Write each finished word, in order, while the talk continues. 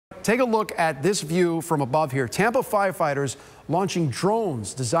Take a look at this view from above here. Tampa firefighters launching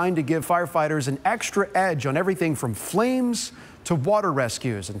drones designed to give firefighters an extra edge on everything from flames to water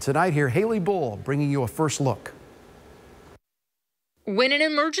rescues. And tonight here, Haley Bull bringing you a first look. When an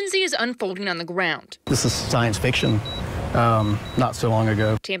emergency is unfolding on the ground. This is science fiction. Not so long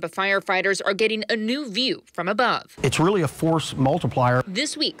ago. Tampa firefighters are getting a new view from above. It's really a force multiplier.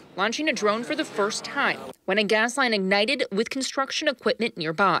 This week, launching a drone for the first time when a gas line ignited with construction equipment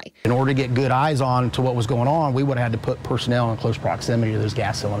nearby. In order to get good eyes on to what was going on, we would have had to put personnel in close proximity to those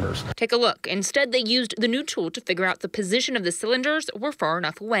gas cylinders. Take a look. Instead, they used the new tool to figure out the position of the cylinders were far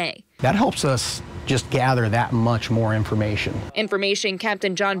enough away. That helps us just gather that much more information. Information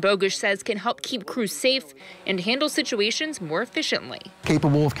Captain John Bogish says can help keep crews safe and handle situations more efficiently.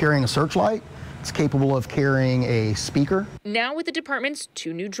 Capable of carrying a searchlight. It's capable of carrying a speaker. Now with the department's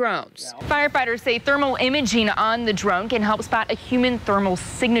 2 new drones. Firefighters say thermal imaging on the drone can help spot a human thermal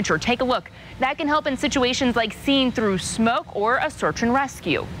signature. Take a look. That can help in situations like seeing through smoke or a search and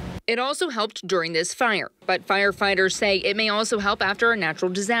rescue. It also helped during this fire, but firefighters say it may also help after a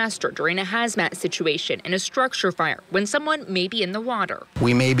natural disaster, during a hazmat situation, and a structure fire, when someone may be in the water.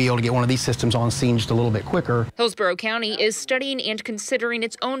 We may be able to get one of these systems on scene just a little bit quicker. Hillsborough County is studying and considering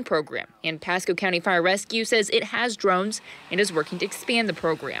its own program, and Pasco County Fire Rescue says it has drones and is working to expand the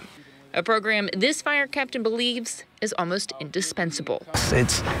program. A program this fire captain believes is almost indispensable.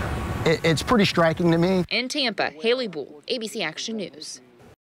 It's pretty striking to me. In Tampa, Haley Bull, ABC Action News.